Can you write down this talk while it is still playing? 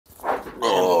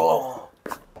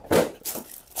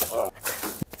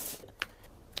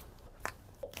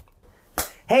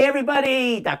Hey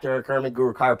everybody, Dr. Herman,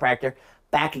 Guru Chiropractor,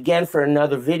 back again for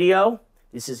another video.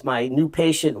 This is my new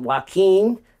patient,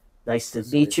 Joaquin. Nice to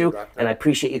meet you, and I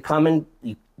appreciate you coming.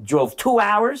 You drove 2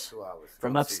 hours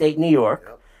from upstate New York.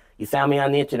 Yep. You found me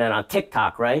on the internet on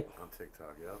TikTok, right? On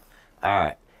TikTok, yeah. All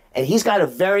right. And he's got a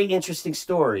very interesting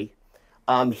story.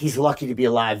 He's lucky to be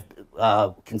alive,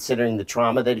 considering the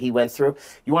trauma that he went through.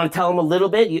 You want to tell him a little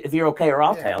bit, if you're okay, or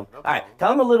I'll tell him. No All right,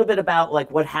 tell him a little bit about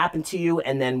like what happened to you,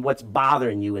 and then what's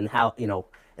bothering you, and how, you know,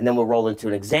 and then we'll roll into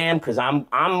an exam, because I'm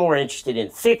more interested in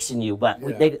fixing you, but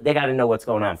they got to know what's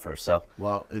going on first. So,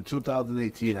 well, in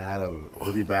 2018, I had a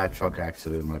really bad truck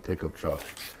accident in my pickup truck.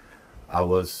 I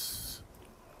was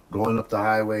going up the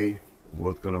highway,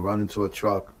 was going to run into a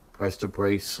truck, pressed the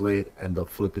brakes, slid, ended up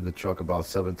flipping the truck about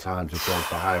 7 times across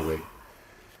the highway.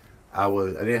 I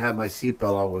didn't have my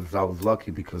seatbelt on. I was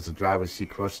lucky because the driver's seat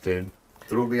crushed in,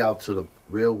 threw me out to the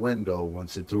rear window.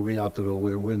 Once it threw me out to the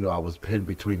rear window, I was pinned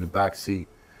between the back seat.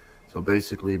 So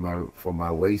basically, from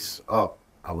my waist up,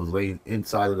 I was laying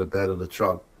inside of the bed of the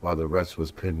truck while the rest was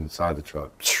pinned inside the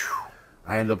truck.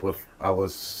 I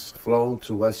was flown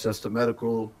to Westchester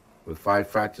Medical with 5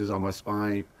 fractures on my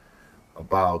spine,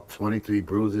 about 23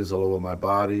 bruises all over my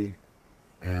body,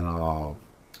 and a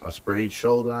sprained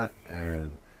shoulder, and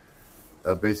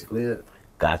that's basically it.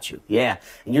 got you. Yeah,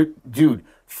 and dude,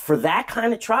 for that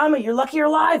kind of trauma, you're lucky you're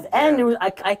alive. And there was,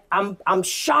 I'm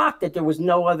shocked that there was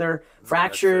no other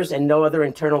fractures and no other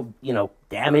internal,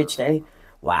 damage to any.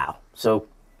 Wow. So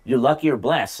you're lucky or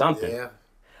blessed, something. Yeah.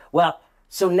 Well,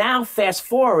 so now fast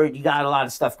forward, you got a lot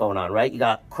of stuff going on, right? You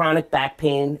got chronic back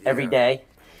pain every day,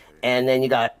 and then you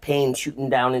got pain shooting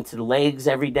down into the legs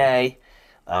every day.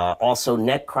 Also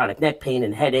chronic neck pain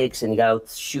and headaches, and you got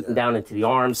shooting down into the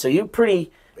arms. So you're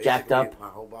pretty jacked up. My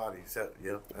whole body,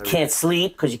 Can't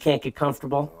sleep because you can't get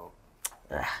comfortable.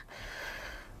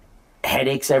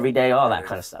 Headaches every day, all that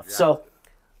kind of stuff. So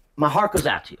my heart goes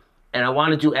out to you, and I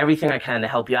want to do everything I can to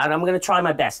help you out. I'm going to try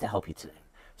my best to help you today.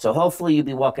 So hopefully you'll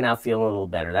be walking out feeling a little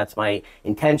better. That's my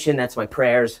intention. That's my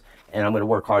prayers, and I'm going to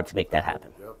work hard to make that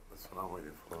happen. Yep, that's what I'm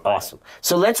waiting for. Awesome.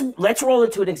 So let's roll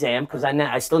into an exam, because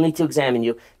I still need to examine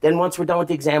you. Then once we're done with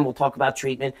the exam, we'll talk about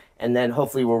treatment, and then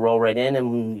hopefully we'll roll right in,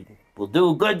 and we'll do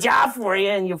a good job for you,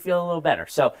 and you'll feel a little better.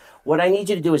 So what I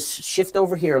need you to do is shift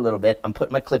over here a little bit. I'm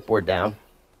putting my clipboard down.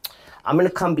 I'm going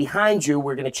to come behind you.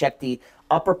 We're going to check the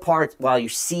upper part while you're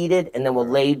seated, and then we'll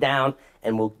lay down,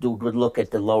 and we'll do a good look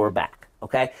at the lower back.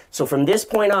 Okay? So from this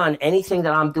point on, anything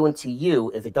that I'm doing to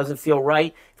you, if it doesn't feel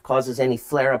right, if it causes any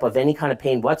flare-up of any kind of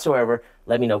pain whatsoever,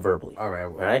 let me know verbally. All right. All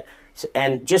right? So,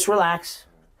 and just relax.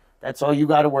 That's all you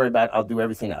got to worry about. I'll do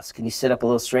everything else. Can you sit up a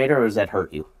little straighter, or does that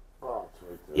hurt you? Oh, it's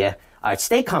right there. Yeah? All right,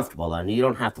 stay comfortable, then. You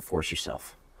don't have to force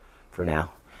yourself for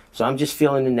now. So I'm just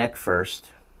feeling the neck first.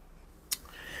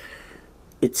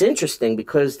 It's interesting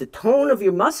because the tone of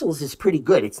your muscles is pretty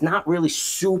good. It's not really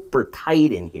super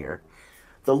tight in here.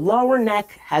 The lower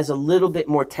neck has a little bit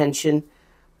more tension,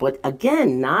 but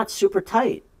again, not super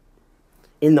tight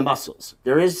in the muscles.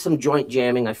 There is some joint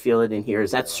jamming. I feel it in here. Is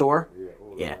that sore?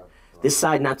 Yeah. This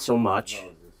side, not so much.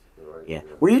 Yeah.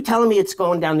 Were you telling me it's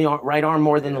going down the right arm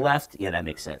more than the left? Yeah, that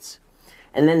makes sense.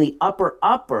 And then the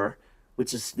upper,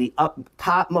 which is the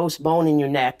topmost bone in your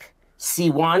neck,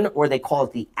 C1, or they call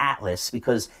it the Atlas,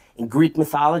 because in Greek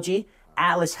mythology,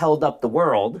 Atlas held up the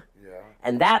world,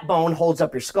 and that bone holds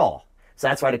up your skull. So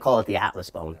that's why they call it the Atlas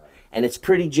bone. And it's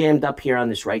pretty jammed up here on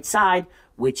this right side,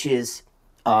 which is,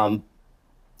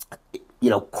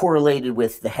 correlated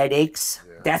with the headaches,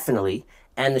 definitely,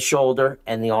 and the shoulder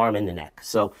and the arm and the neck.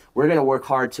 So we're going to work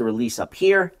hard to release up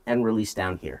here and release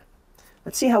down here.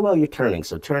 Let's see how well you're turning.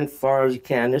 So turn far as you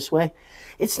can this way.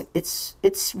 It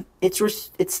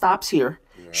stops here.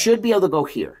 Should be able to go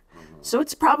here. So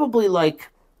it's probably like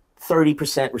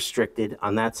 30% restricted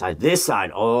on that side. This side,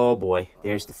 oh boy,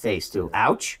 there's the face too.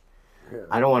 Ouch.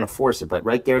 I don't want to force it, but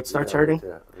right there it starts hurting.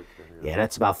 Yeah,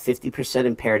 that's about 50%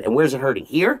 impaired. And where's it hurting?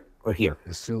 Here or here?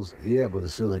 It feels, but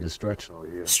it feels like it's stretching.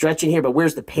 Stretching here, but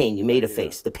where's the pain? You made a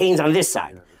face. The pain's on this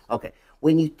side. Okay.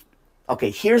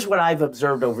 Here's what I've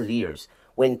observed over the years.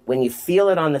 When you feel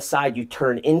it on the side you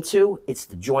turn into, it's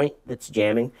the joint that's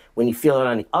jamming. When you feel it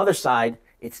on the other side,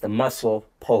 it's the muscle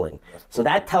pulling. So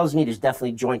that tells me there's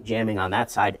definitely joint jamming on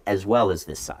that side as well as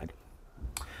this side.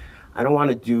 I don't want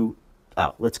to do,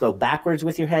 let's go backwards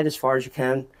with your head as far as you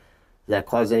can. Does that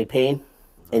cause any pain?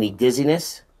 Any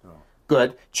dizziness? No.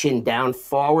 Good. Chin down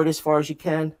forward as far as you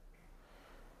can.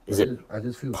 Is it I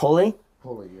just feel pulling?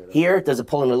 Pulling, yeah. Here? Does it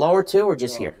pull in the lower too, or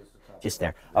just here? Just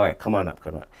there. All right, come on up,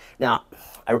 come on. Now,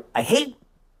 I hate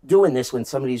doing this when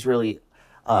somebody's really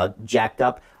jacked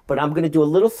up, but I'm going to do a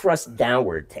little thrust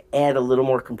downward to add a little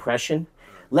more compression.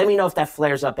 Let me know if that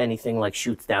flares up anything, like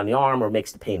shoots down the arm or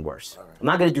makes the pain worse. Right. I'm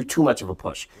not going to do too much of a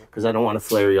push because I don't want to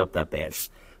flare you up that bad.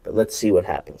 But let's see what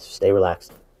happens. Stay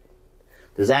relaxed.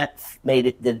 Does that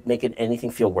did it make it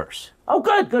anything feel worse? Oh,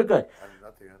 good, good, good.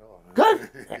 Nothing at all. Good.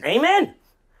 Amen.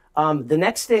 The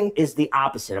next thing is the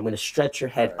opposite. I'm going to stretch your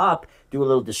head up, do a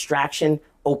little distraction,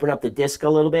 open up the disc a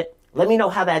little bit. Let me know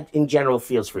how that in general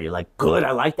feels for you. Like, good,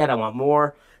 I like that, I want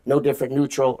more. No different,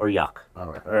 neutral, or yuck. All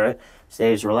right. All right?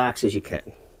 Stay as relaxed as you can.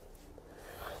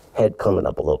 Head coming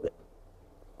up a little bit.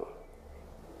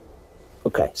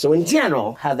 Okay, so in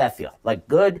general, how'd that feel? Like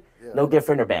good, no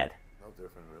different or bad? No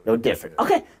different, really. No different.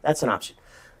 Okay, that's an option.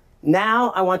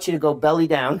 Now I want you to go belly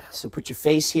down. So put your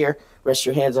face here, rest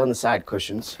your hands on the side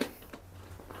cushions.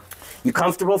 You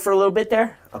comfortable for a little bit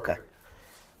there? Okay,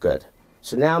 good.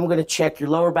 So now I'm gonna check your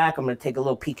lower back. I'm gonna take a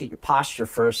little peek at your posture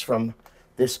first from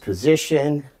this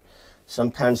position.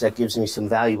 Sometimes that gives me some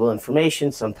valuable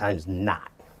information, sometimes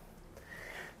not.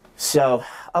 So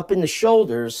up in the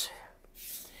shoulders,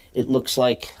 it looks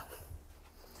like,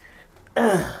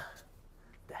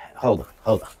 hold on.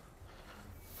 All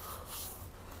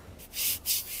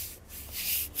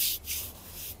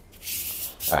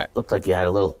right, looked like you had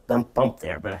a little bump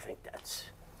there, but I think that's...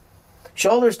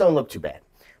 Shoulders don't look too bad,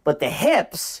 but the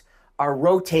hips are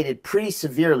rotated pretty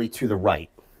severely to the right.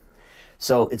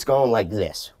 So it's going like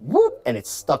this, whoop, and it's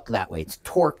stuck that way. It's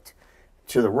torqued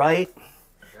to the right.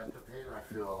 That's the pain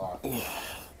I feel a lot.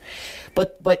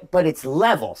 But it's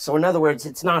level. So in other words,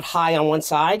 it's not high on one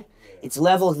side. It's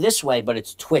level this way, but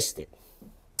it's twisted.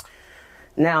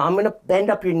 Now I'm gonna bend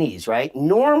up your knees, right?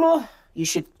 Normal, you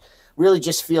should really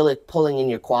just feel it pulling in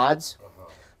your quads.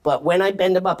 But when I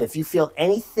bend them up, if you feel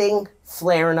anything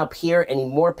flaring up here, any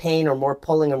more pain or more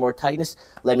pulling or more tightness,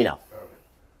 let me know.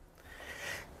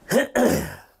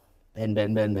 Bend.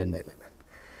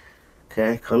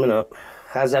 Okay, coming up.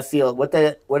 How's that feel? What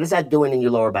is that doing in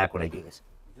your lower back when I do this?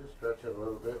 Just stretch it a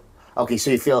little bit. Okay,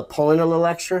 so you feel it pulling a little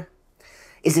extra?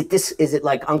 Is it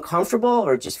like uncomfortable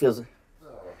or it just feels... No.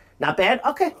 Not bad?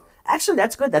 Okay. Actually,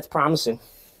 that's good. That's promising.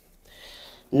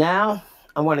 Now,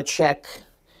 I want to check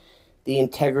the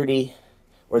integrity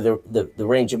or the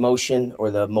range of motion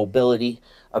or the mobility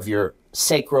of your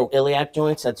sacroiliac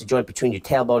joints. That's the joint between your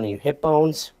tailbone and your hip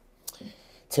bones.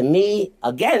 To me,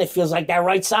 again, it feels like that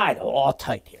right side, all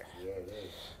tight here. Yeah, it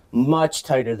is. Much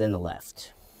tighter than the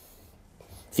left.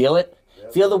 Feel it?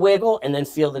 Yep. Feel the wiggle and then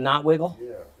feel the not wiggle?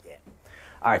 Yeah.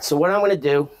 All right, so what I'm going to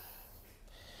do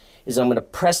is I'm going to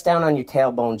press down on your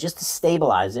tailbone just to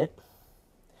stabilize it.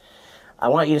 I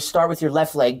want you to start with your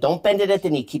left leg. Don't bend it at the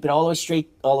knee. Keep it all the way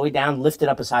straight, all the way down. Lift it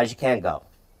up as high as you can go.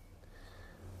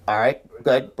 All right,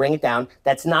 good. Bring it down.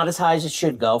 That's not as high as it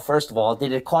should go, first of all.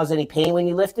 Did it cause any pain when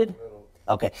you lifted? No.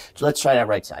 Okay, so let's try that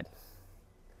right side.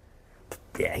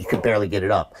 Yeah, you could barely get it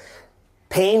up.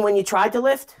 Pain when you tried to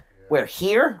lift? Yeah. Where,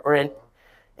 here or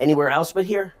anywhere else but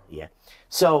here? Yeah.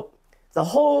 So the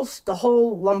whole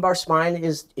lumbar spine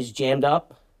is jammed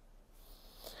up,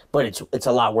 but it's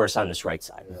a lot worse on this right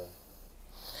side. Yeah.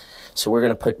 So we're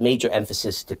going to put major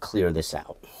emphasis to clear this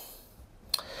out.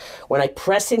 When I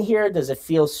press in here, does it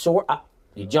feel sore?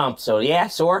 You jump, so yeah,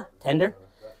 sore, tender?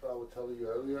 That's what I was telling you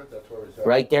earlier. That's where it's at.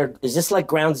 Right there. Is this like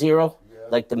ground zero? Yeah.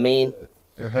 Like the main?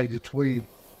 It hangs between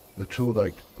the two,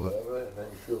 like, and then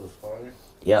you feel the spine.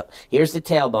 Yep. Here's the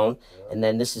tailbone, and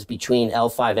then this is between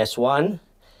L5, S1,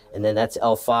 and then that's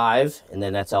L5, and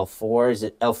then that's L4. Is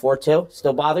it L4 too?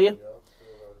 Still bother you?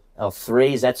 Yeah,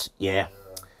 L3, is that, yeah.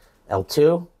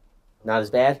 L2? Not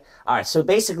as bad? All right, so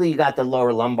basically you got the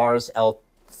lower lumbars,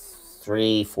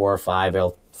 L3, 4, 5,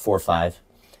 L4, 5,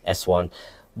 S1.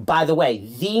 By the way,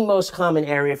 the most common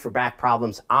area for back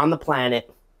problems on the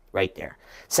planet, right there.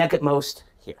 Second most,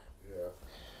 here.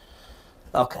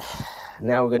 Yeah. Okay,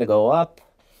 now we're gonna go up,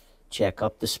 check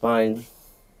up the spine.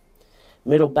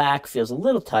 Middle back feels a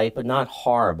little tight, but not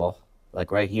horrible.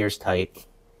 Like right here's tight.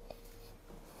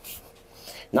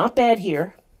 Not bad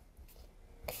here.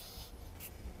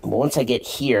 But once I get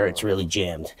here, it's really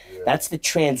jammed. Yeah. That's the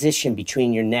transition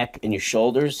between your neck and your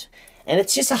shoulders. And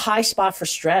it's just a high spot for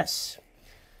stress.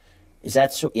 Is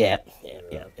that so? Yeah.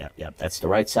 That's the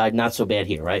right side. Not so bad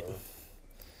here, right?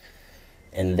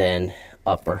 And then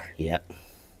upper, yep.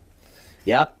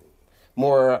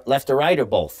 More left or right or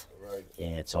both? Right.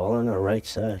 Yeah, it's all on the right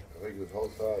side. I think it's whole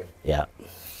side. Yeah.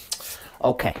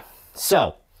 Okay,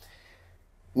 so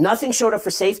nothing showed up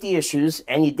for safety issues,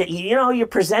 and you're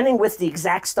presenting with the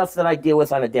exact stuff that I deal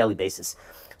with on a daily basis.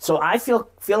 So I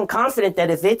feeling confident that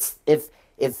if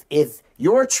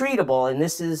you're treatable and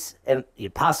this is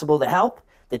possible to help,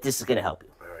 that this is going to help you.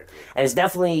 All right, good. And it's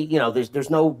definitely, you know, there's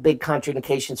no big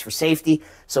contraindications for safety,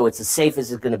 so it's as safe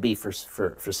as it's going to be for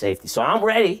safety. So I'm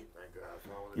ready.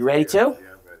 You ready too? Yeah, I'm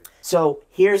ready. So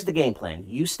here's the game plan.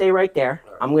 You stay right there.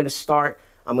 I'm going to start.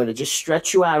 I'm going to just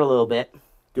stretch you out a little bit,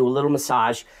 do a little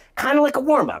massage, kind of like a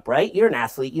warm-up, right? You're an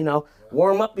athlete, you know,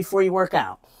 warm up before you work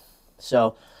out.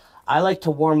 So I like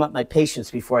to warm up my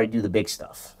patients before I do the big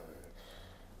stuff.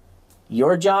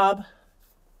 Your job,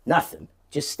 nothing.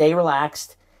 Just stay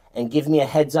relaxed and give me a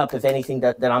heads up if anything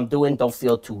that I'm doing don't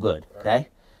feel too good, okay?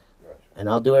 And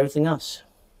I'll do everything else.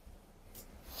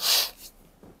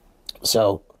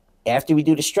 So after we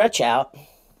do the stretch out,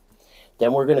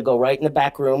 then we're going to go right in the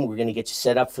back room. We're going to get you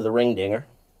set up for the ring dinger.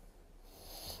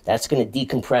 That's going to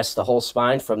decompress the whole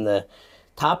spine from the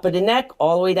top of the neck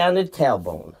all the way down to the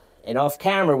tailbone. And off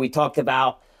camera, we talked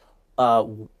about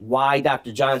why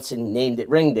Dr. Johnson named it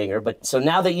ring dinger. But so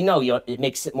now that you know, it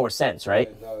makes it more sense,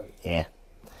 right? Yeah.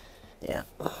 Yeah.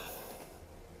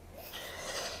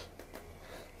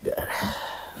 Good.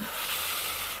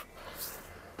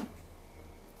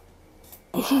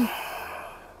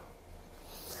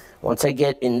 Once I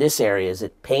get in this area, is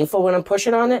it painful when I'm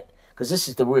pushing on it? Because this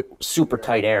is the super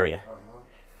tight area.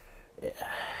 Yeah.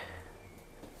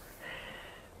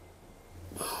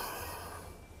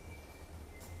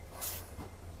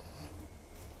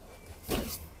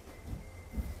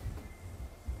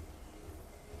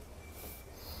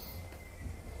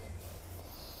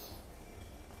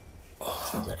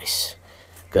 Nice.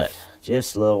 Good.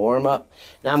 Just a little warm up.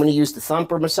 Now I'm going to use the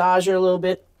thumper massager a little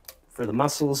bit for the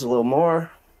muscles a little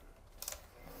more.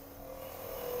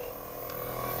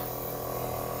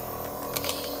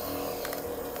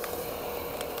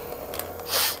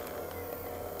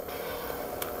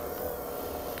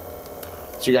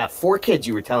 So you got 4 kids,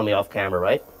 you were telling me off camera,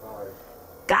 right?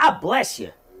 God bless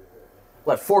you.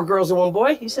 What, 4 girls and 1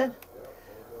 boy, you said?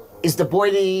 Is the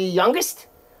boy the youngest?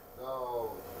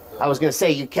 No. I was going to say,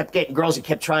 you kept getting girls, you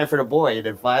kept trying for the boy, and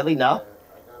then finally, no?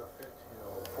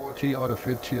 I got a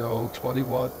 15-year-old, 14 or 15-year-old,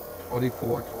 21,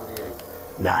 24, 28.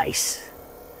 Nice.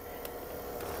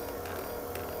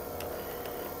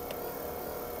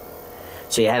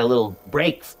 So you had a little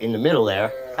break in the middle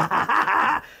there.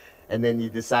 Yeah. And then you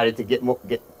decided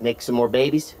to make some more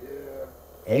babies? Yeah.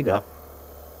 There you go.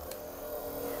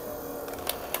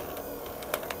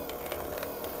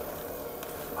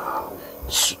 Wow.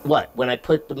 What, when I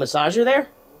put the massager there?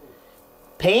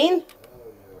 Pain? Oh,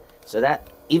 yeah. So that,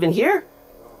 even here?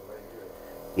 No, right here.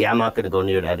 Yeah, I'm not going to go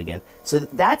near that again. So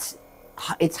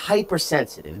it's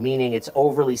hypersensitive, meaning it's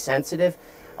overly sensitive.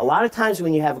 A lot of times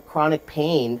when you have a chronic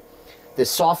pain, the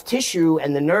soft tissue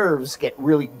and the nerves get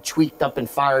really tweaked up and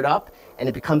fired up, and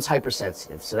it becomes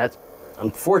hypersensitive. So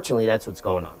unfortunately, that's what's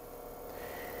going on.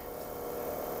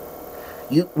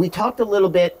 We talked a little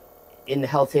bit in the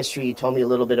health history. You told me a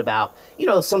little bit about, you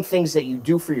know, some things that you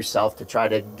do for yourself to try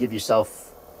to give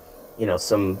yourself, you know,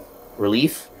 some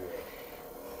relief.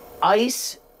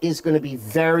 Ice is going to be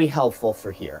very helpful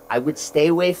for here. I would stay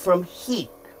away from heat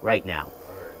right now,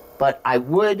 but I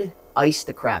would ice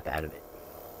the crap out of it.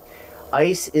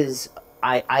 Ice is,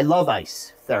 I love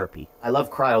ice therapy. I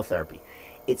love cryotherapy.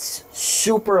 It's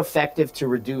super effective to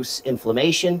reduce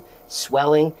inflammation,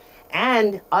 swelling,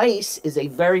 and ice is a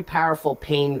very powerful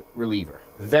pain reliever.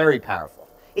 Very powerful.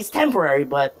 It's temporary,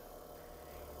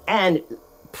 and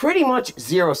pretty much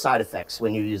 0 side effects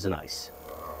when you're using ice.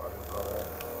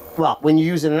 Well, when you're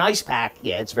using an ice pack,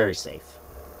 yeah, it's very safe.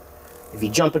 If you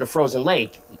jump in a frozen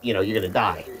lake, you know, you're gonna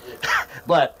die.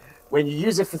 But when you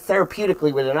use it for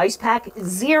therapeutically with an ice pack,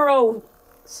 zero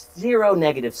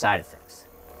negative side effects.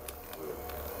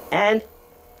 And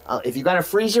if you got a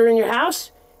freezer in your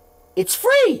house, it's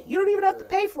free. You don't even have to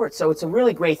pay for it. So it's a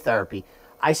really great therapy.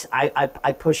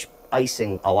 I push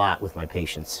icing a lot with my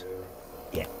patients.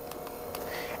 Yeah.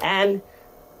 And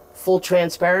full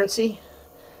transparency,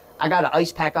 I got an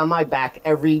ice pack on my back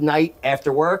every night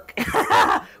after work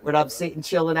when I'm sitting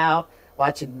chilling out,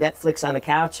 watching Netflix on the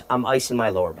couch. I'm icing my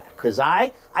lower back because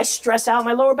I stress out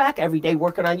my lower back every day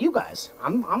working on you guys.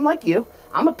 I'm like you.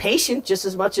 I'm a patient just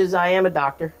as much as I am a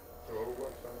doctor. So what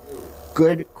works on you?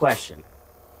 Good question.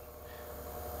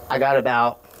 I got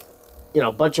about, you know,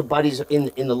 a bunch of buddies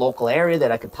in the local area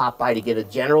that I could pop by to get a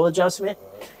general adjustment.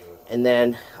 And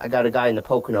then I got a guy in the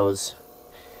Poconos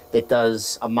that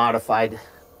does a modified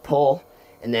pull,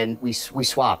 and then we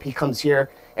swap. He comes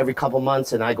here every couple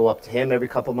months, and I go up to him every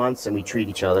couple months, and we treat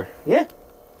each other. Yeah.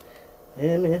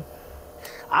 Yeah, man.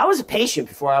 I was a patient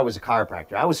before I was a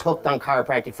chiropractor. I was hooked on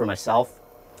chiropractic for myself.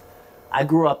 I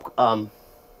grew up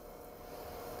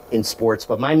in sports,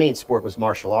 but my main sport was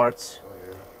martial arts.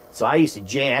 So I used to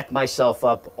jack myself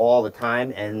up all the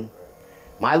time, and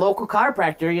My local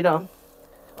chiropractor, you know.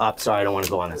 Oh, sorry, I don't want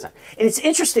to go on that side. And it's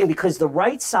interesting because the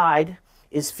right side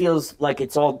feels like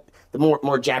it's all the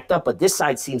more jacked up, but this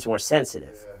side seems more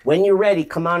sensitive. Yeah. When you're ready,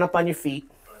 come on up on your feet.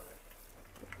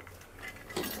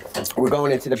 We're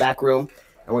going into the back room,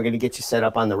 and we're going to get you set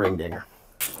up on the ring digger.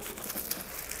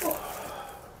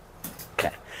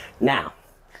 Okay. Now,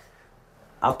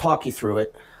 I'll talk you through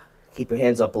it. Keep your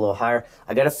hands up a little higher.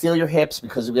 I got to feel your hips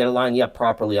because we got to line you up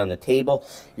properly on the table.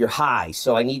 You're high,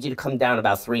 so I need you to come down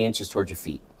about 3 inches towards your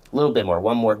feet. A little bit more.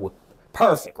 One more.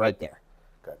 Perfect, right there.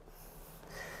 Good.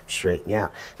 Straighten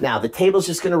out. Now, the table's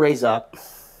just going to raise up.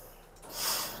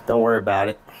 Don't worry about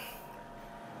it.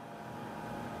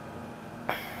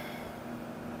 I've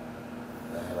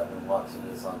been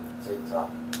watching this on TikTok.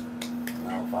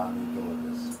 Now I'm finally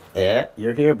doing this. Yeah,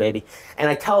 you're here, baby. And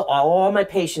I tell all my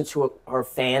patients who are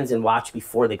fans and watch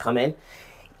before they come in,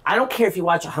 I don't care if you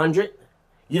watch 100,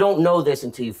 you don't know this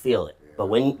until you feel it. Yeah. But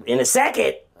when in a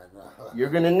second, you're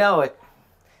going to know it.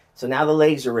 So now the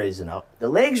legs are raising up. The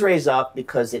legs raise up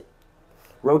because it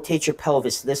rotates your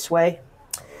pelvis this way,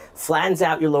 flattens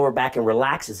out your lower back and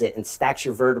relaxes it, and stacks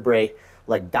your vertebrae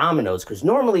like dominoes, because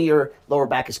normally your lower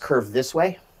back is curved this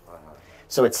way.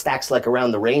 So it stacks like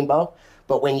around the rainbow.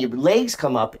 But when your legs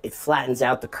come up, it flattens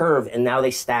out the curve, and now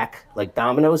they stack like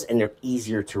dominoes, and they're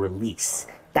easier to release.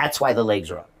 That's why the legs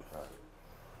are up.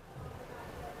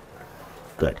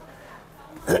 Good.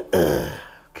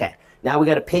 Okay. Now we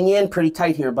got to pin you in pretty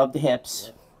tight here above the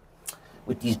hips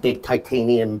with these big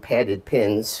titanium padded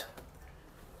pins.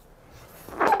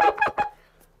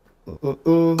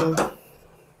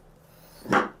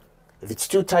 If it's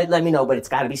too tight, let me know, but it's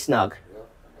got to be snug.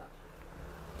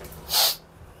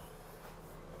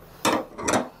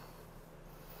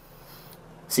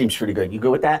 Seems pretty good. You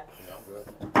good with that? Yeah, I'm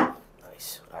good.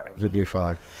 Nice. All right. Good, you're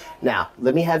fine. Now,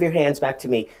 let me have your hands back to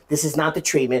me. This is not the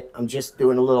treatment. I'm just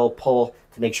doing a little pull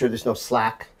to make sure there's no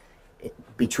slack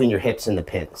between your hips and the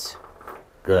pins.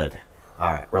 Good.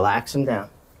 All right. Relax them down.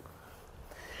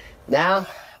 Now,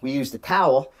 we use the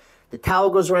towel. The towel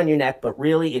goes around your neck, but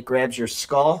really it grabs your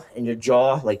skull and your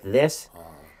jaw like this.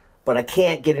 But I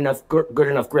can't get good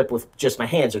enough grip with just my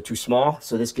hands. They're too small,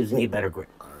 so this gives me a better grip.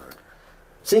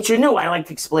 Since you're new, I like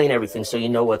to explain everything so you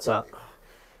know what's up.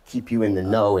 Keep you in the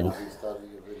know and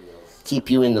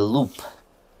keep you in the loop.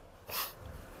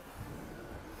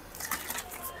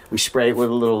 We spray it with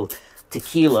a little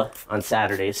tequila on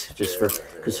Saturdays, just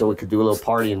so we could do a little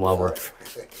partying while we're.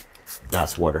 No,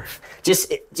 it's water.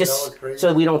 Just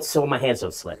so my hands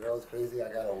don't slip. You know what's crazy?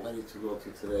 I got a wedding to go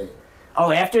to today.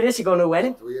 Oh, after this, you're going to a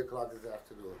wedding? 3 o'clock this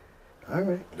afternoon. All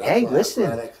right. That's hey, why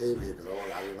listen. I came here, because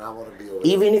I did not want to be away.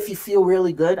 Even if you feel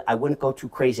really good, I wouldn't go too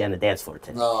crazy on the dance floor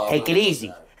today. No, take it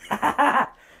easy.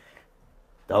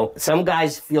 Don't. Some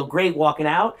guys feel great walking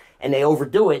out, and they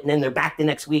overdo it, and then they're back the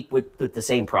next week with the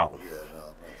same problem. Yeah, no, I'm not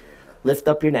doing that. Lift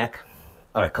up your neck.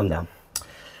 All right, come down.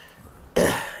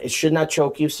 It should not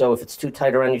choke you, so if it's too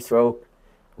tight around your throat,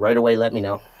 right away let me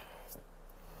know.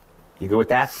 You good with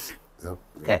that? Yep.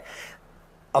 Okay.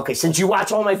 Okay, since you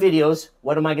watch all my videos,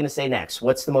 what am I going to say next?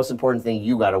 What's the most important thing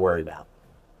you got to worry about?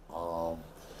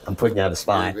 I'm putting you on the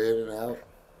spot. In and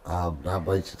out. Not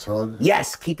bite your tongue.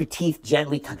 Yes, keep your teeth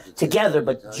gently together,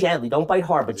 but gently. Don't bite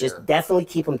hard, but just definitely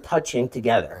keep them touching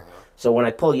together. So when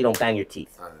I pull, you don't bang your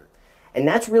teeth. All right. And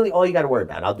that's really all you got to worry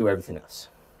about. I'll do everything else.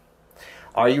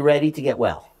 Are you ready to get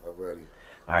well? I'm ready.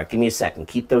 All right, give me a second.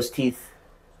 Keep those teeth.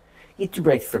 Get your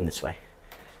right from this way.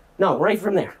 No, right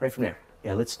from there. Right from there.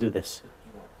 Yeah, let's do this.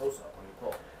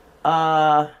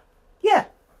 Yeah.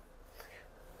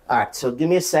 All right, so give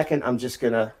me a second. I'm just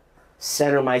going to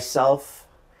center myself,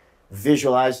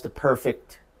 visualize the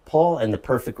perfect pull and the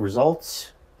perfect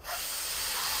results.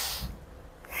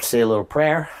 Say a little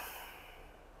prayer.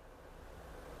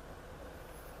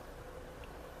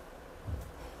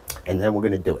 And then we're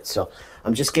going to do it. So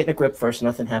I'm just getting a grip first.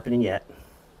 Nothing happening yet.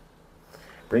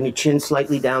 Bring your chin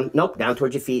slightly down. Nope, down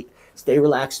towards your feet. Stay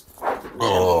relaxed.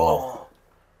 Oh.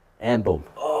 And boom.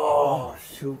 Oh,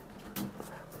 shoot.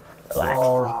 Relax.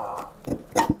 Oh.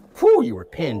 Whew, you were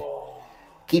pinned.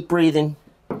 Keep breathing.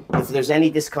 If there's any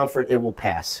discomfort, it will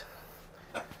pass.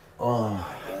 Oh.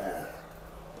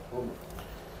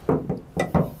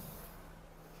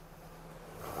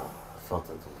 Felt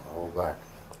it the whole back.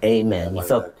 Amen. You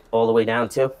felt all the way down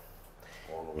too?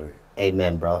 All the way.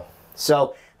 Amen, bro.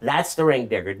 So that's the ring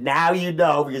digger. Now you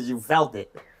know because you felt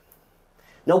it.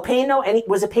 No pain, no?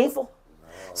 Was it painful?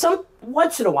 No.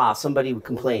 Once in a while, somebody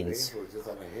complains. It was just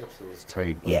on the hips. It was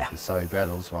tight. Yeah. Sorry, bad.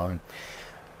 It was fine.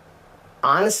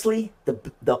 Honestly,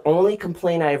 the only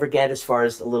complaint I ever get as far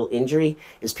as a little injury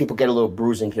is people get a little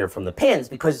bruising here from the pins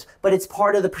but it's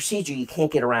part of the procedure. You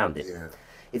can't get around it. Yeah.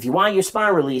 If you want your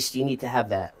spine released, you need to have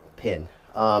that pin.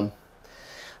 All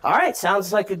right,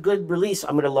 sounds like a good release.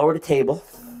 I'm going to lower the table.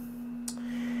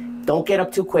 Don't get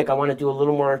up too quick. I want to do a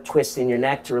little more twist in your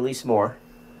neck to release more.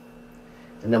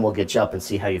 And then we'll get you up and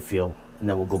see how you feel. And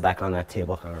then we'll go back on that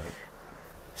table. All right.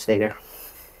 Stay there.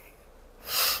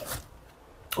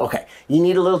 Okay. You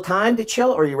need a little time to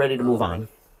chill, or are you ready to move on?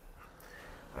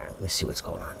 All right, let me see what's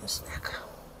going on in this neck.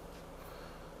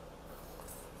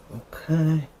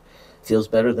 Okay. Feels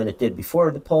better than it did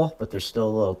before the pull, but there's still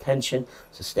a little tension.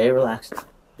 So stay relaxed.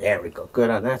 There we go. Good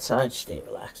on that side. Stay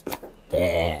relaxed.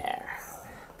 There.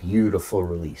 Beautiful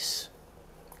release.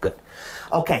 Good.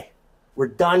 Okay. We're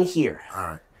done here. All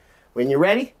right. When you're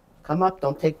ready, come up.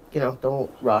 Don't take,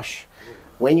 don't rush.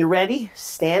 When you're ready,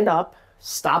 stand up.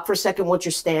 Stop for a second once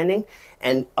you're standing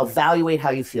and evaluate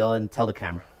how you feel and tell the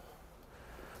camera.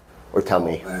 Or tell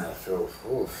me. Man, I feel,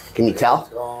 oof. Can you tell?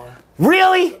 Gone.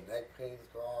 Really? The neck pain's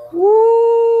gone.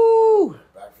 Woo!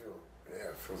 Back feel, yeah,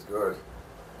 it feels good.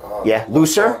 Oh, Yeah,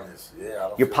 looser? Yeah,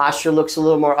 Your posture looks a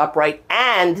little more upright,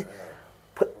 and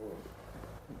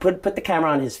put the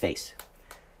camera on his face.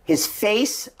 His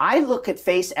face, I look at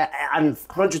face on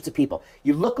hundreds of people.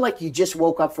 You look like you just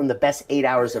woke up from the best 8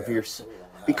 hours of your...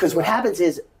 Because what happens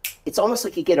is, it's almost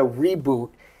like you get a reboot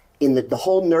in the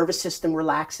whole nervous system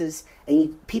relaxes,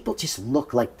 and people just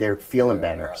look like they're feeling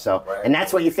better. So, and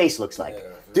that's what your face looks like.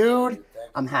 Dude,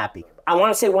 I'm happy. I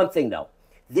want to say one thing though.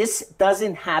 This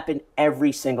doesn't happen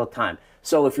every single time.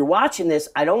 So if you're watching this,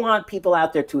 I don't want people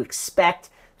out there to expect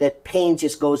that pain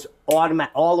just goes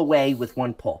all the way with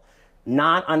one pull.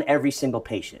 Not on every single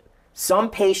patient. Some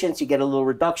patients, you get a little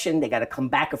reduction. They got to come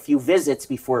back a few visits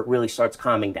before it really starts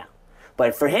calming down.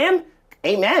 But for him,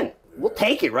 amen. We'll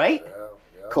take it, right? Yeah.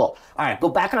 Cool. All right, go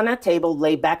back on that table.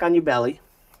 Lay back on your belly.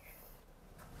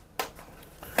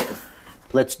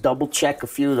 Let's double check a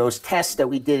few of those tests that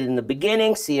we did in the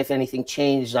beginning. See if anything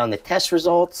changed on the test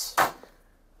results.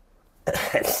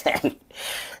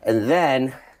 and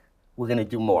then we're going to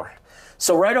do more.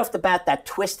 So right off the bat, that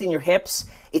twist in your hips,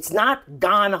 it's not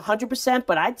gone 100%,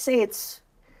 but I'd say it's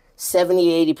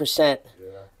 70, 80%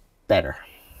 better.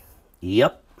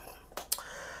 Yep.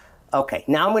 Okay,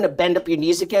 now I'm going to bend up your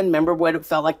knees again. Remember what it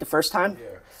felt like the first time?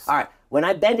 Yes. All right, when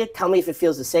I bend it, tell me if it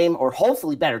feels the same or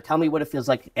hopefully better. Tell me what it feels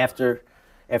like after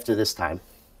this time.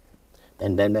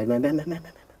 Bend, bend, bend, bend, bend, bend, bend,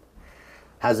 bend.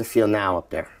 How's it feel now up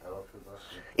there?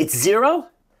 It's 0?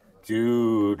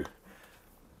 Dude.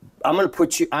 I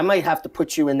might have to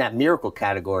put you in that miracle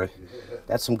category.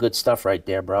 That's some good stuff right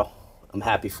there, bro. I'm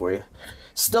happy for you.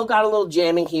 Still got a little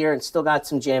jamming here and still got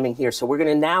some jamming here. So we're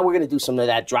gonna do some of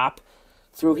that drop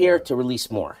through here to release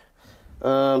more.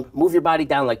 Move your body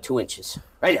down like 2 inches.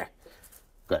 Right there.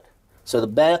 Good. So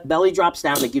the belly drops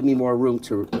down to give me more room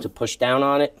to push down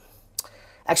on it.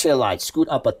 Actually, I lied. Scoot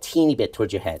up a teeny bit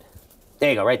towards your head. There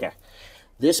you go, right there.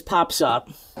 This pops up,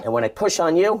 and when I push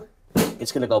on you,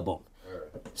 it's gonna go boom.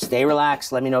 Stay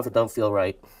relaxed. Let me know if it don't feel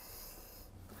right.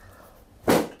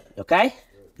 Okay?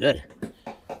 Good.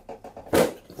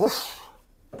 Oof.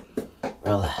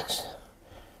 Relax.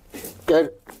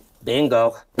 Good.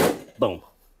 Bingo. Boom.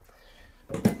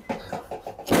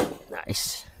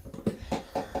 Nice.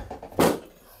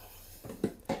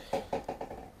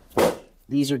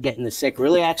 These are getting the sick.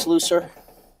 Relax looser.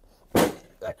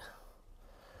 Good.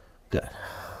 Good.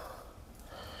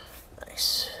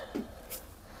 Nice.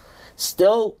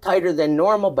 Still tighter than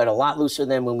normal, but a lot looser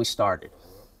than when we started.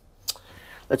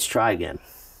 Let's try again.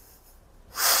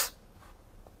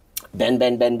 Bend,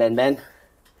 bend, bend, bend, bend.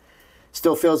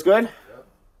 Still feels good?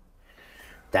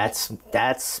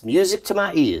 That's music to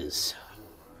my ears.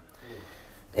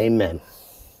 Amen.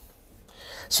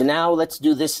 So now let's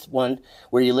do this one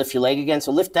where you lift your leg again.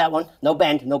 So lift that one. No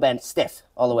bend, no bend. Stiff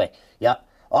all the way. Yep.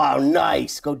 Oh,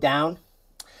 nice. Go down.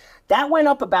 That went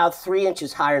up about 3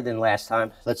 inches higher than last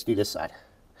time. Let's do this side.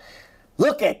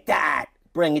 Look at that.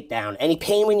 Bring it down. Any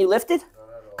pain when you lifted?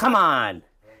 Come on.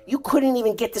 You couldn't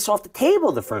even get this off the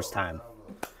table the first time.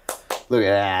 Look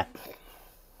at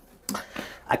that.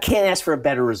 I can't ask for a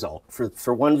better result.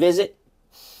 For one visit,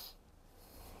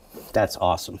 that's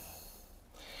awesome.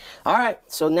 All right,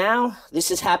 so now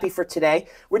this is happy for today.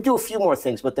 We'll do a few more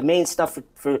things, but the main stuff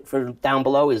for down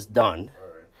below is done.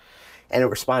 And it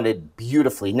responded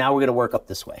beautifully. Now we're gonna work up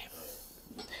this way.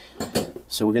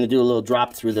 So we're gonna do a little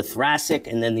drop through the thoracic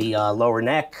and then the lower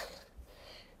neck.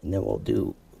 And then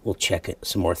we'll check it,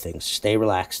 some more things. Stay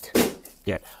relaxed.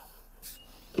 Good.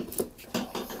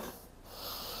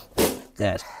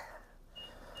 Good.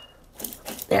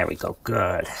 There we go,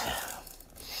 good.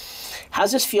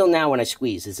 How's this feel now when I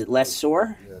squeeze? Is it less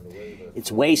sore?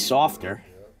 It's way softer.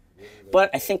 But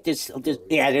I think there's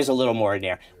a little more in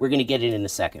there. We're going to get it in a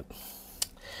second.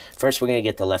 First, we're going to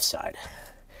get the left side.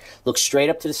 Look straight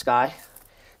up to the sky.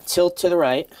 Tilt to the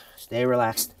right. Stay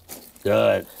relaxed.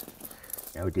 Good.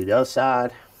 Now we do the other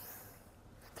side.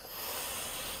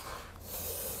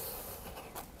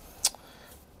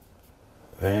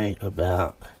 Right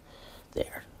about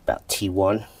there. About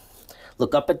T1.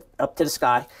 Look up to the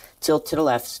sky. Tilt to the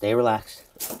left. Stay relaxed.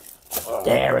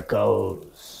 There it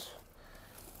goes.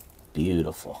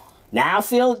 Beautiful. Now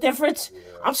feel the difference? Yeah.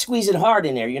 I'm squeezing hard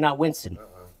in there. You're not wincing.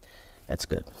 That's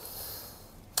good.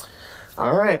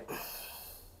 All right.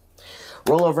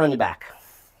 Roll over on your back.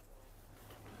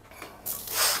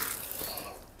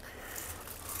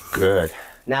 Good.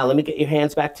 Now let me get your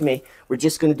hands back to me. We're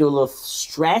just going to do a little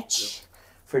stretch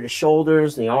for the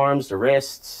shoulders, the arms, the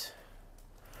wrists.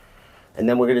 And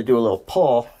then we're going to do a little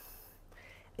pull.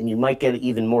 And you might get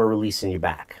even more release in your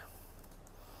back.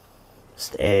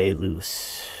 Stay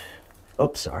loose.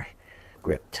 Oops, sorry.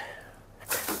 Gripped.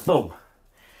 Boom.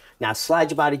 Now slide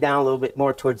your body down a little bit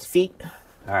more towards the feet.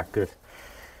 All right, good.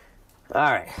 All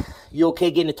right. You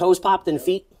okay getting the toes popped in the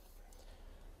feet?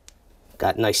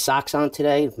 Got nice socks on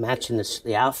today, matching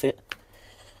the outfit.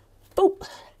 Boop.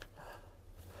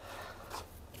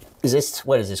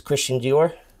 What is this, Christian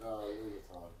Dior?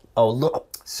 Oh,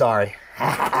 look. Sorry.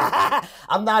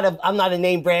 I'm not a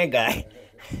name brand guy.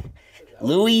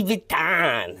 Louis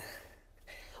Vuitton.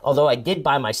 Although I did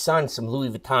buy my son some Louis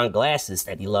Vuitton glasses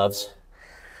that he loves.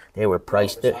 They were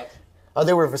priced. Oh,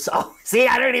 they were Versace. Oh, see,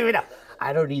 I don't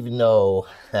even know.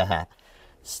 All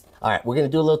right, we're going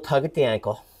to do a little tug at the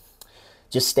ankle.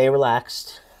 Just stay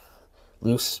relaxed.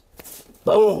 Loose.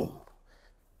 Boom.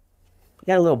 You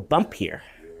got a little bump here.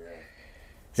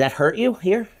 Does that hurt you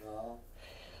here? No.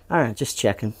 All right, just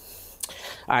checking.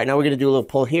 All right, now we're going to do a little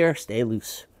pull here. Stay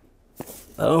loose.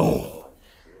 Boom.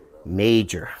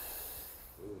 Major.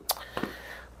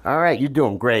 All right, you're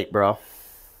doing great, bro.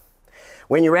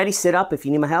 When you're ready, sit up if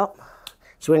you need my help.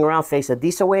 Swing around, face a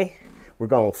decent way. We're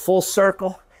going full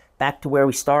circle, back to where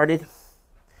we started.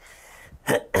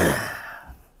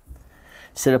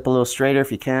 Sit up a little straighter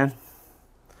if you can.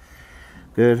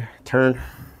 Good. Turn.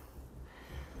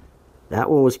 That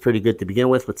one was pretty good to begin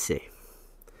with. Let's see.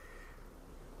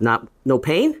 No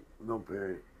pain? No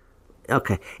pain.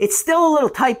 Okay. It's still a little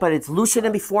tight, but it's looser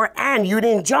than before, and you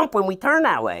didn't jump when we turned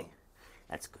that way.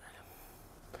 That's good.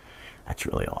 That's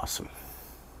really awesome.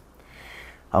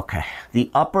 Okay.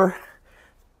 The upper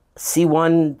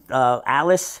C1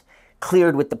 Alice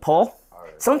cleared with the pull.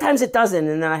 Right. Sometimes it doesn't,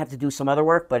 and then I have to do some other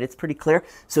work, but it's pretty clear.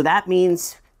 So that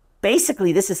means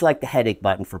basically this is like the headache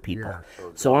button for people. Yeah,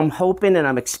 so I'm hoping and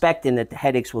I'm expecting that the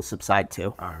headaches will subside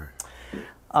too. All right.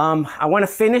 I want to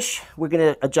finish. We're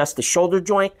going to adjust the shoulder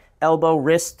joint, elbow,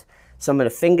 wrist, some of the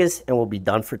fingers, and we'll be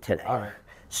done for today. All right.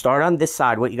 Start on this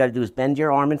side. What you got to do is bend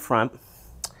your arm in front.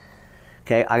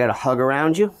 Okay, I got to hug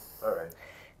around you. All right.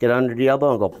 Get under the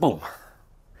elbow and go boom.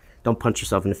 Don't punch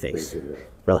yourself in the face.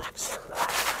 Relax.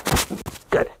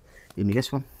 Good. Give me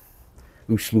this one.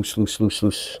 Loose, loose, loose, loose,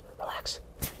 loose. Relax.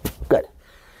 Good.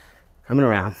 Coming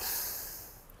around.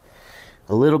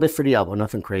 A little bit for the elbow,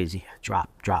 nothing crazy. Drop,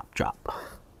 drop, drop.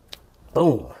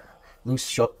 Boom.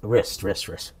 Loose wrist, wrist,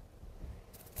 wrist.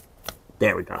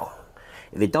 There we go.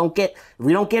 If we don't get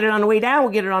it on the way down,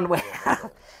 we'll get it on the way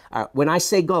out. All right, when I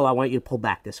say go, I want you to pull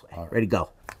back this way. Right. Ready, go.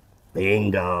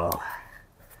 Bingo.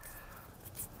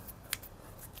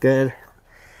 Good.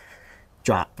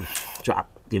 Drop, drop.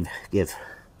 Give a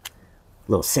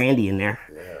little sandy in there.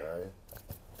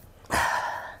 Yeah, right.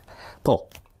 Pull.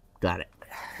 Got it.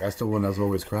 That's the one that's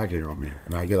always cracking on me,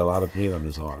 and I get a lot of pain on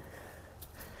this arm.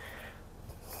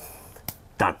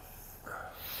 Done.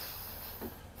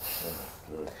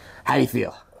 How do you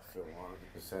feel? I feel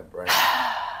 100% brain.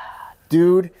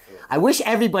 Dude, I wish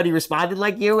everybody responded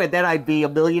like you, and then I'd be a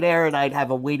millionaire and I'd have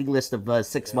a waiting list of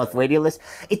 6-month waiting list.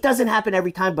 It doesn't happen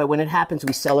every time, but when it happens,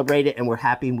 we celebrate it and we're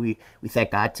happy and we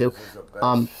thank God too. This is the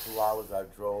best 2 hours I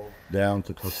drove down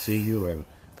to see you,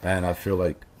 and I feel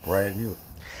like brand new.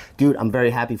 Dude, I'm very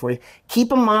happy for you.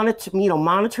 Keep a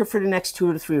monitor for the next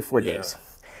 2 to 3 or 4 days.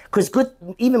 Because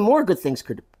even more good things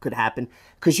could happen,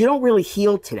 because you don't really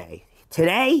heal today.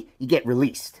 Today, you get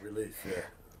released. Release, yeah.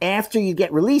 After you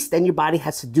get released, then your body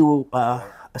has to do a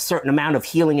certain amount of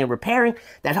healing and repairing.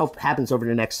 That happens over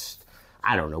the next,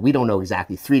 I don't know, we don't know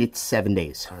exactly, 3 to 7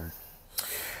 days.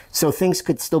 So things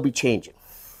could still be changing.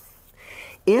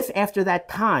 If after that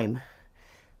time,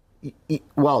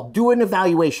 do an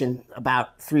evaluation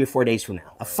about 3 or 4 days from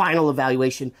now, a final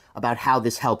evaluation about how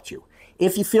this helped you.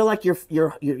 If you feel like you're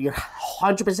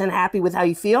 100% happy with how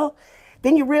you feel,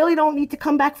 then you really don't need to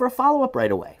come back for a follow-up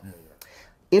right away.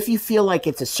 If you feel like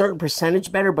it's a certain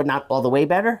percentage better, but not all the way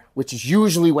better, which is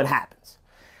usually what happens,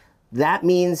 that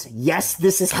means, yes,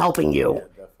 this is helping you. Yeah,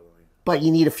 definitely. But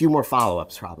you need a few more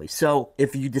follow-ups probably. So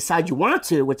if you decide you want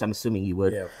to, which I'm assuming you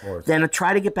would, Yeah, of course. then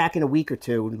try to get back in a week or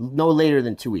two, no later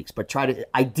than 2 weeks, but try to,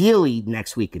 ideally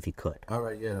next week if you could. All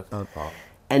right, yeah, that's not a problem.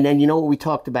 And then you know what we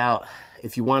talked about,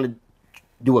 if you want to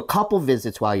do a couple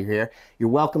visits while you're here, you're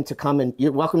welcome to come in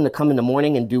the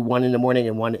morning and do one in the morning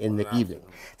and one in the evening.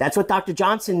 That's what Dr.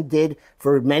 Johnson did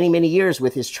for many, many years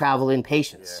with his travel-in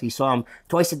patients. He saw them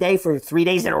twice a day for 3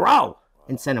 days in a row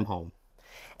and sent them home.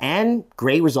 And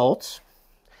great results.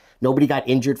 Nobody got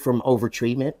injured from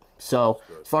over-treatment. So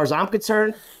as far as I'm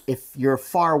concerned, if you're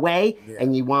far away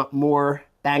and you want more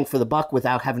bang for the buck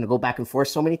without having to go back and forth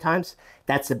so many times,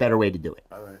 that's the better way to do it.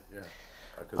 All right, yeah.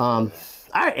 All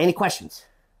right, any questions?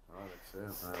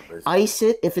 Basically. Ice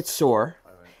it if it's sore.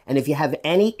 And if you have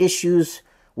any issues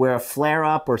where a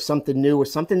flare-up or something new or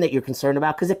something that you're concerned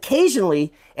about, because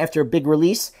occasionally after a big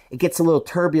release, it gets a little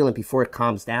turbulent before it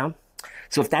calms down.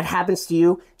 So if that happens to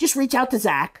you, just reach out to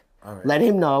Zach. Let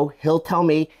him know. He'll tell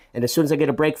me. And as soon as I get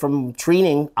a break from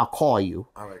treating, I'll call you.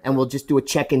 And we'll just do a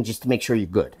check-in just to make sure you're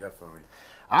good. Definitely.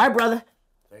 All right, brother.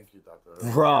 Thank you,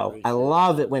 Doctor. Bro, I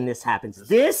love it when this happens.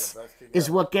 This is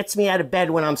what gets me out of bed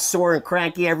when I'm sore and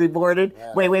cranky every morning.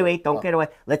 Wait. Don't get away.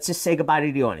 Let's just say goodbye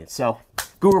to the audience. So,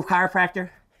 Guru Chiropractor,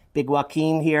 Big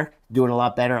Joaquin here, doing a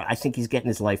lot better. I think he's getting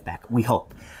his life back. We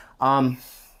hope.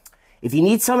 If you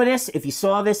need some of this, if you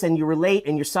saw this and you relate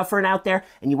and you're suffering out there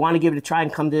and you want to give it a try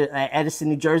and come to Edison,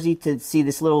 New Jersey to see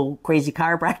this little crazy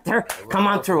chiropractor, come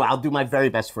on through. I'll do my very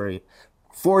best for you.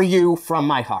 For you from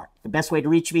my heart. The best way to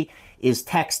reach me is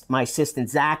text my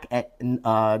assistant Zach at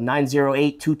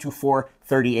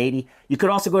 908-224-3080. You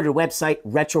could also go to the website,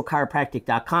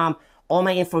 retrochiropractic.com. All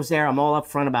my info's there. I'm all up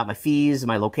front about my fees,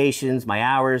 my locations, my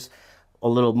hours, a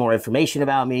little more information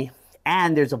about me.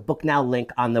 And there's a book now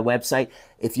link on the website.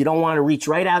 If you don't want to reach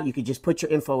right out, you could just put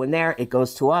your info in there. It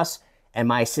goes to us, and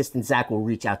my assistant Zach will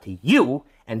reach out to you,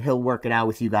 and he'll work it out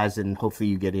with you guys, and hopefully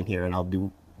you get in here, and I'll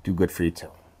do good for you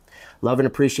too. Love and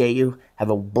appreciate you.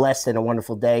 Have a blessed and a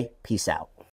wonderful day. Peace out.